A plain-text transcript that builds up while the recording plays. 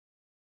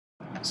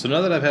So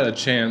now that I've had a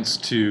chance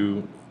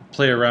to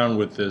play around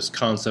with this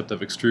concept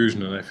of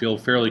extrusion and I feel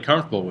fairly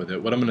comfortable with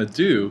it, what I'm going to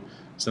do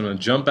is I'm going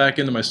to jump back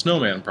into my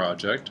Snowman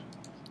project.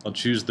 I'll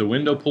choose the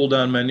window pull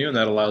down menu, and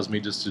that allows me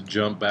just to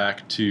jump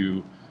back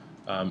to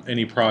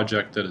any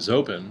project that is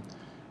open.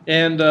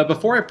 And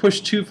before I push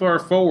too far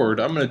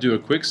forward, I'm going to do a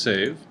quick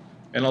save,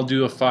 and I'll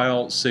do a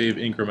file save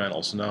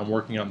incremental. So now I'm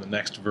working on the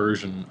next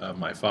version of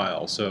my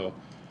file. So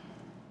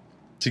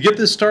to get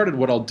this started,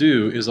 what I'll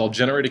do is I'll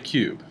generate a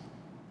cube.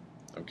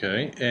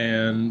 Okay,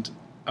 and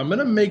I'm going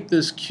to make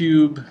this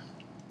cube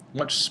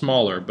much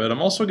smaller, but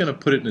I'm also going to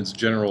put it in its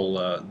general,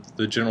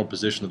 the general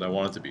position that I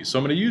want it to be. So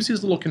I'm going to use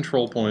these little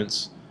control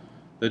points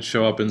that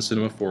show up in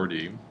Cinema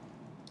 4D.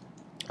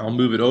 I'll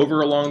move it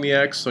over along the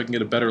X so I can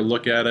get a better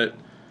look at it,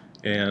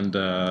 and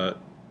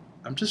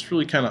I'm just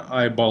really kind of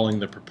eyeballing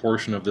the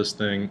proportion of this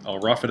thing. I'll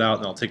rough it out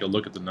and I'll take a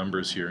look at the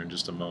numbers here in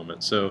just a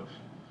moment. So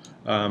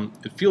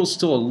it feels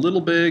still a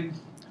little big,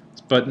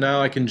 but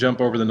now I can jump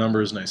over the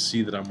numbers and I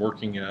see that I'm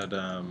working at,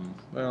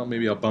 well,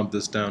 maybe I'll bump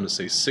this down to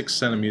say 6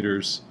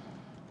 centimeters.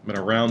 I'm going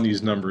to round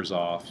these numbers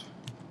off.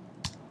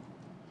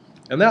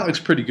 And that looks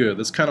pretty good.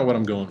 That's kind of what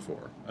I'm going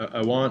for.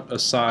 I want a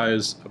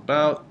size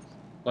about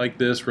like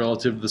this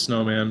relative to the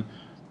snowman.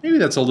 Maybe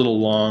that's a little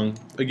long.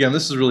 Again,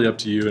 this is really up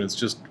to you, and it's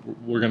just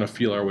we're going to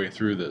feel our way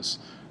through this.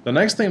 The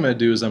next thing I'm going to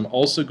do is I'm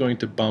also going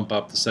to bump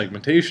up the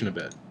segmentation a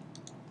bit.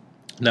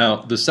 Now,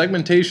 the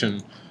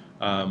segmentation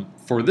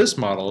for this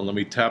model, and let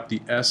me tap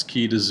the S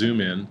key to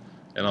zoom in,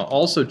 and I'll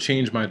also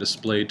change my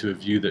display to a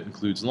view that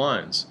includes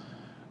lines.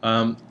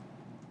 I'm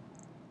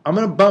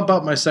going to bump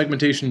up my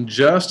segmentation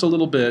just a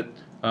little bit,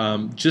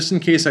 just in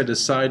case I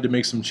decide to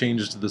make some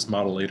changes to this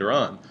model later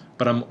on.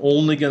 But I'm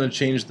only going to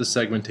change the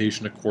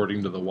segmentation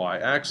according to the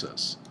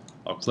Y-axis.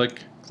 I'll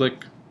click,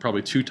 click,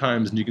 probably 2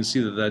 times, and you can see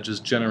that that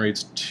just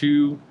generates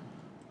 2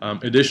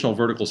 additional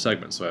vertical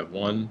segments. So I have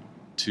 1,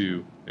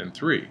 2, and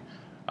 3.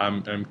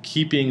 I'm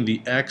keeping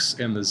the X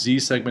and the Z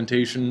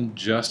segmentation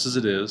just as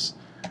it is,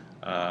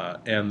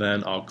 and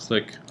then I'll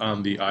click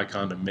on the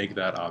icon to make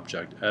that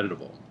object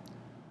editable.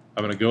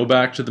 I'm going to go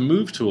back to the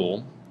Move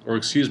tool, or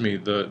excuse me,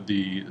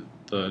 the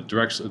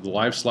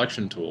Live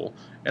Selection tool,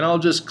 and I'll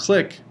just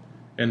click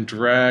and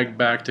drag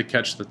back to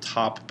catch the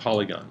top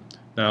polygon.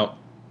 Now,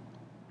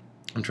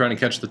 I'm trying to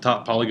catch the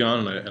top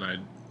polygon, and I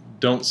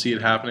don't see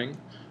it happening,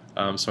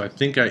 so I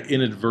think I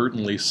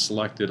inadvertently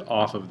selected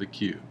off of the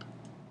cube.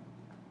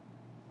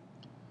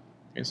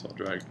 Okay, so I'll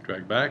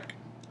drag back.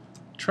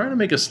 Trying to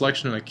make a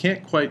selection, and I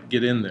can't quite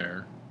get in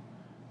there,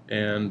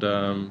 and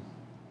I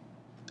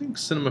think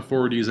Cinema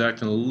 4D is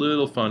acting a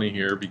little funny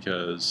here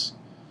because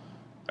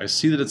I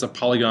see that it's a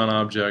polygon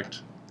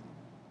object.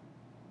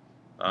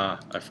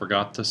 I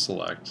forgot to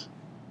select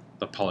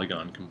the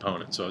polygon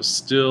component, so I was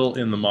still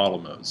in the model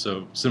mode.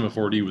 So Cinema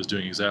 4D was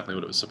doing exactly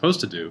what it was supposed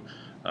to do.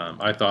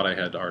 I thought I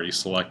had already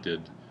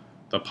selected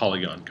the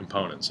polygon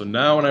component. So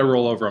now when I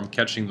roll over, I'm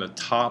catching the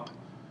top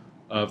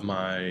of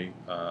my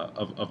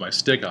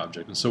stick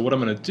object. And so what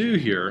I'm going to do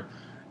here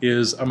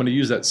is I'm going to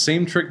use that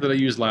same trick that I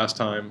used last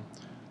time.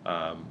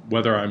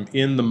 Whether I'm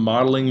in the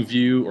modeling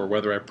view or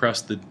whether I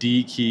press the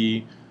D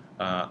key,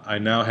 I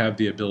now have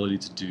the ability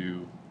to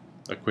do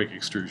a quick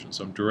extrusion.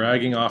 So I'm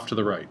dragging off to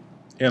the right.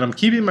 And I'm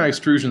keeping my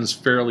extrusions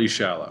fairly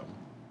shallow.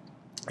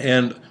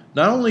 And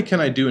not only can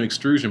I do an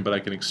extrusion, but I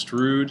can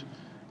extrude,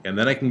 and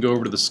then I can go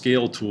over to the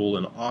scale tool,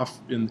 and off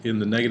in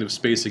the negative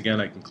space again,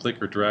 I can click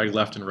or drag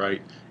left and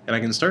right, and I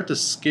can start to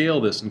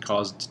scale this and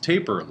cause it to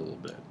taper a little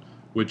bit,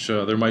 which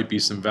there might be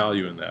some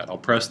value in that. I'll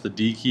press the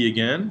D key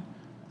again,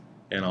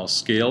 and I'll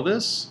scale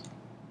this.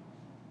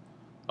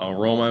 I'll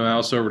roll my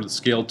mouse over to the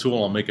scale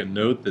tool. I'll make a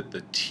note that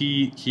the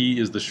T key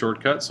is the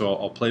shortcut, so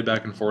I'll play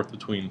back and forth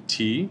between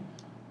T,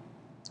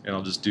 and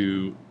I'll just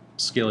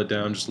scale it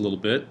down just a little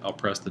bit. I'll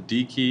press the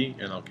D key,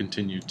 and I'll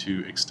continue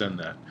to extend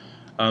that.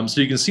 So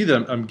you can see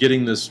that I'm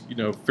getting this,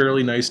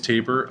 fairly nice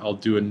taper. I'll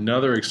do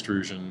another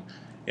extrusion,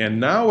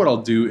 and now what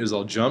I'll do is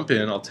I'll jump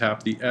in. I'll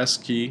tap the S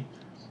key,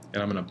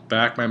 and I'm going to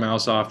back my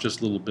mouse off just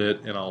a little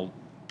bit, and I'll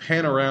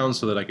pan around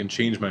so that I can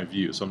change my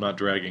view. So I'm not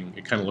dragging,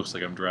 it kind of looks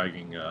like I'm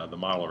dragging the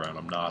model around.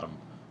 I'm not. I'm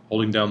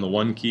holding down the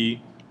 1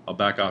 key. I'll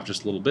back off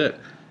just a little bit.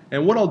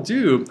 And what I'll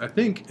do, I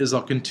think, is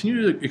I'll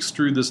continue to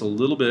extrude this a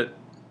little bit.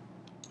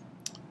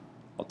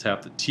 I'll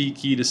tap the T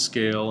key to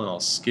scale, and I'll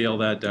scale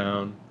that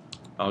down.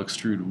 I'll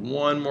extrude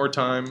one more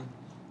time.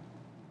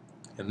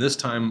 And this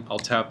time I'll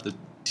tap the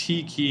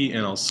T key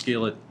and I'll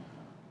scale it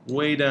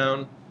way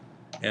down.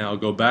 And I'll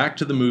go back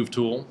to the Move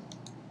tool,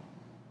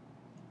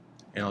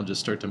 and I'll just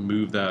start to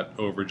move that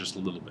over just a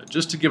little bit,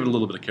 just to give it a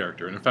little bit of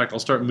character. And in fact, I'll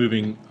start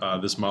moving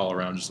this model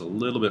around just a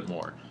little bit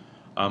more.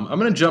 I'm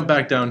going to jump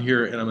back down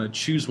here, and I'm going to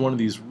choose one of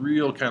these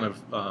real kind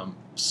of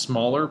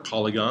smaller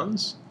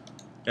polygons,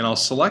 and I'll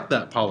select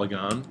that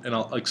polygon, and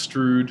I'll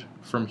extrude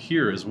from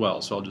here as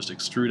well. So I'll just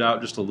extrude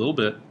out just a little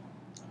bit.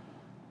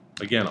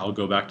 Again, I'll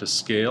go back to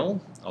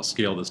scale. I'll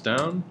scale this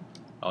down.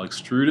 I'll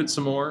extrude it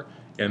some more.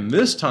 And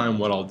this time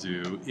what I'll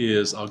do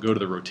is I'll go to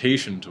the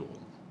rotation tool.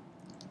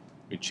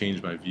 Let me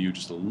change my view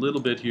just a little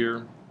bit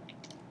here,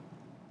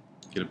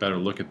 get a better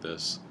look at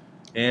this.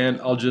 and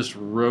I'll just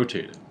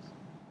rotate it.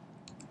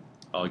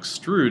 I'll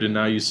extrude, and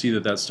now you see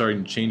that that's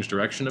starting to change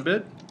direction a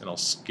bit, and I'll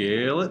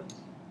scale it.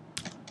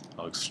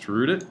 I'll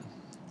extrude it.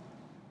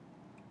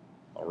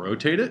 I'll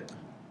rotate it.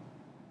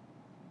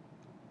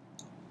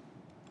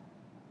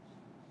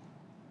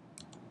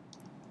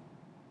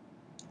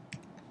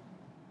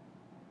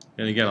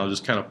 And again, I'll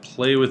just kind of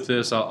play with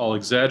this. I'll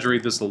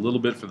exaggerate this a little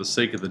bit for the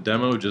sake of the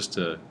demo, just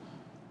to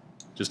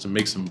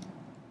make some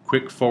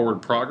quick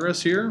forward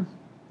progress here.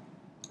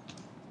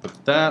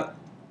 But that,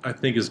 I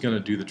think, is going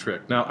to do the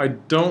trick. Now, I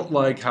don't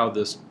like how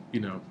this,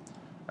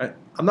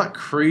 I'm not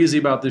crazy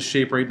about this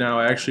shape right now.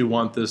 I actually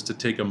want this to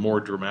take a more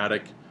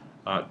dramatic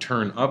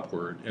turn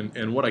upward.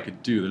 And what I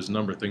could do, there's a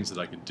number of things that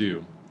I could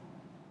do.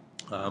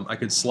 I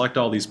could select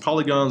all these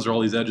polygons or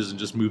all these edges and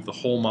just move the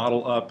whole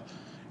model up.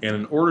 And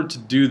in order to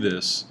do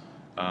this,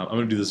 I'm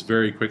going to do this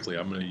very quickly.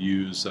 I'm going to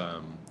use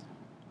the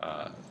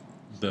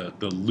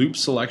loop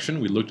selection.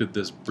 We looked at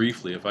this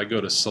briefly. If I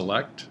go to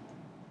select,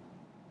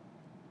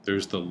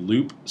 there's the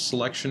loop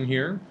selection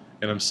here,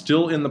 and I'm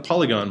still in the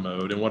polygon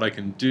mode, and what I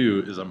can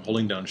do is I'm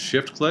holding down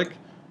shift click,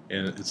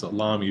 and it's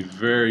allowing me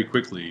very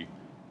quickly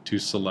to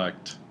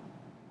select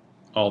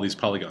all these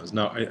polygons.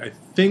 Now I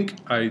think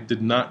I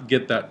did not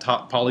get that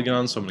top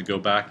polygon, so I'm going to go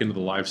back into the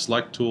live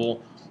select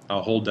tool.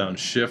 I'll hold down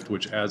shift,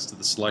 which adds to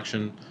the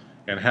selection,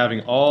 and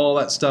having all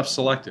that stuff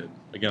selected.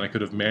 Again, I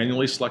could have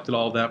manually selected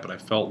all of that, but I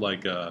felt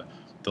like the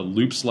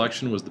loop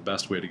selection was the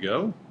best way to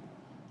go.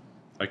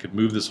 I could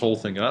move this whole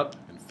thing up.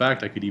 In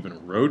fact, I could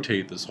even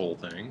rotate this whole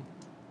thing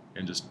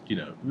and just,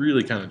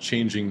 really kind of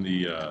changing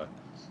the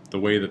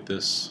way that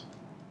this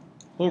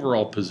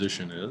overall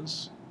position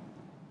is.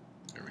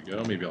 There we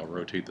go. Maybe I'll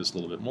rotate this a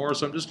little bit more.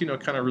 So I'm just,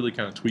 really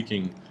kind of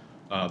tweaking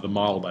the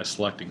model by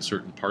selecting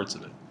certain parts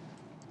of it.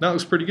 That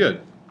looks pretty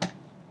good.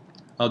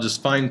 I'll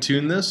just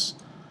fine-tune this.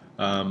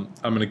 I'm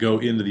going to go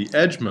into the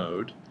edge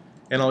mode,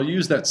 and I'll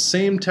use that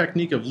same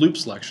technique of loop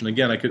selection.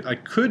 Again, I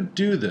could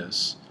do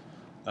this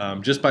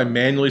just by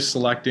manually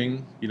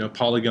selecting,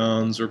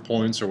 polygons or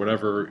points or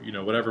whatever,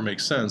 whatever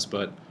makes sense.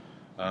 But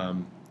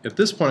at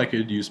this point, I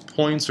could use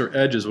points or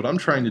edges. What I'm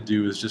trying to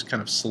do is just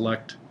kind of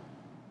select,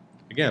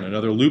 again,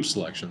 another loop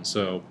selection.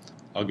 So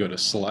I'll go to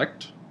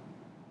select.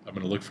 I'm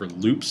going to look for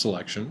loop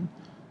selection.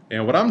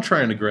 And what I'm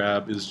trying to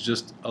grab is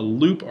just a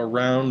loop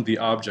around the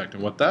object.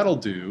 And what that'll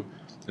do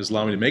is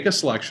allow me to make a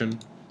selection.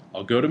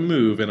 I'll go to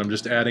move, and I'm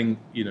just adding,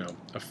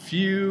 a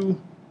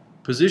few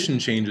position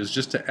changes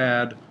just to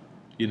add,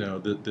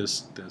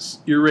 this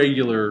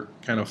irregular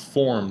kind of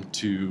form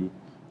to,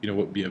 what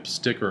would be a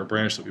stick or a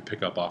branch that we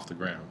pick up off the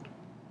ground.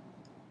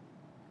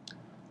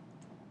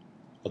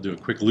 I'll do a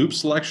quick loop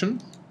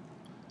selection,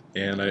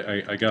 and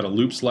I got a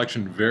loop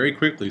selection very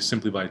quickly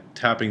simply by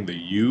tapping the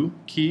U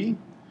key.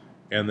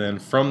 And then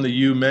from the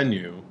U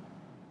menu,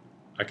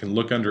 I can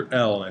look under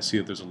L, and I see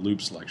that there's a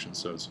loop selection.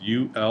 So it's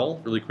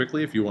UL really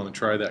quickly if you want to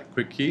try that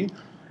quick key.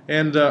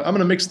 And I'm going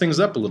to mix things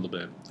up a little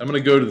bit. I'm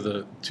going to go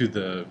to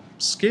the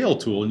scale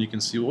tool, and you can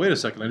see, well, wait a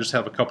second, I just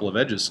have a couple of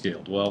edges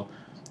scaled. Well,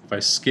 if I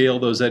scale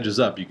those edges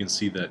up, you can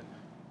see that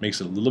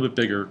makes it a little bit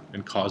bigger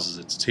and causes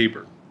it to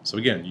taper. So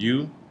again,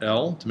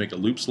 UL to make a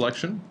loop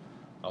selection.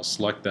 I'll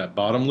select that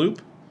bottom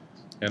loop,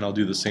 and I'll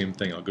do the same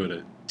thing. I'll go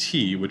to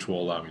T, which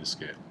will allow me to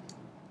scale.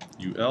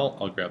 UL,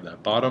 I'll grab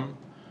that bottom.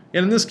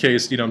 And in this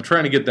case, I'm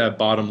trying to get that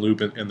bottom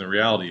loop, and the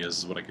reality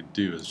is what I could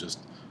do is just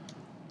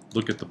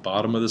look at the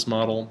bottom of this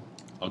model.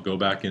 I'll go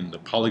back into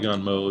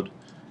polygon mode,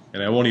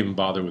 and I won't even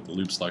bother with the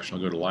loop selection.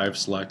 I'll go to live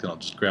select, and I'll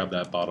just grab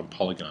that bottom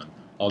polygon.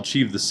 I'll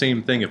achieve the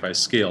same thing if I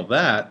scale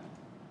that.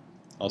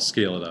 I'll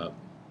scale it up.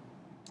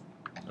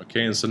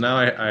 Okay, and so now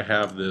I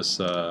have this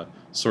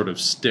sort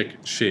of stick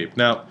shape.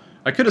 Now,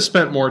 I could have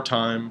spent more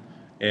time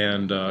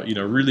and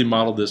really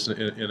modeled this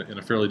in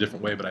a fairly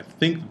different way, but I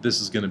think that this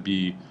is going to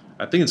be,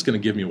 I think it's going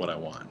to give me what I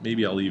want.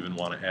 Maybe I'll even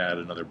want to add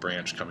another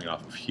branch coming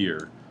off of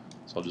here.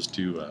 So I'll just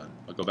do,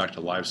 I'll go back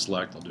to live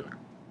select, I'll do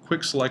a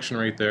quick selection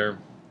right there,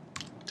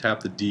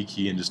 tap the D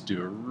key, and just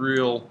do a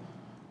real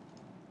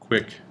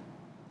quick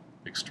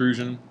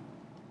extrusion.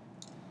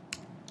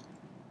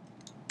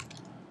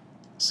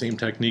 Same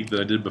technique that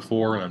I did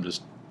before, and I'm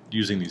just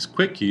using these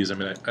quick keys. I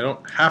mean, I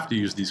don't have to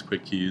use these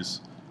quick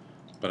keys,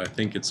 but I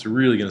think it's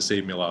really going to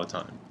save me a lot of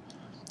time.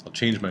 I'll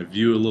change my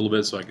view a little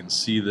bit so I can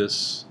see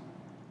this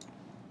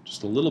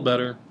just a little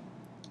better.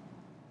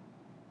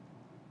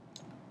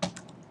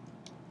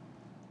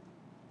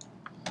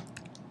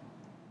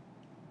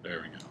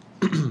 There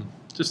we go.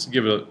 Just to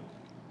give it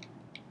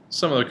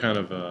some other kind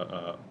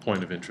of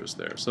point of interest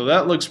there. So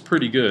that looks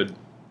pretty good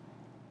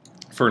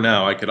for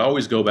now. I could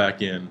always go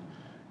back in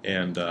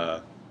and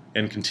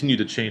continue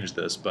to change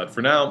this, but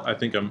for now I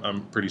think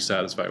I'm pretty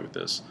satisfied with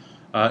this.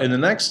 In the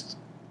next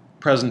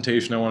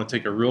presentation, I want to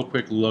take a real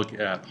quick look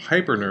at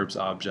hyperNURBS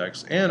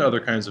objects and other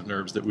kinds of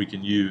NURBS that we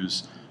can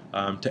use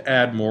to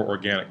add more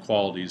organic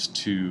qualities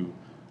to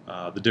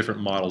the different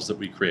models that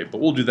we create.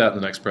 But we'll do that in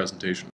the next presentation.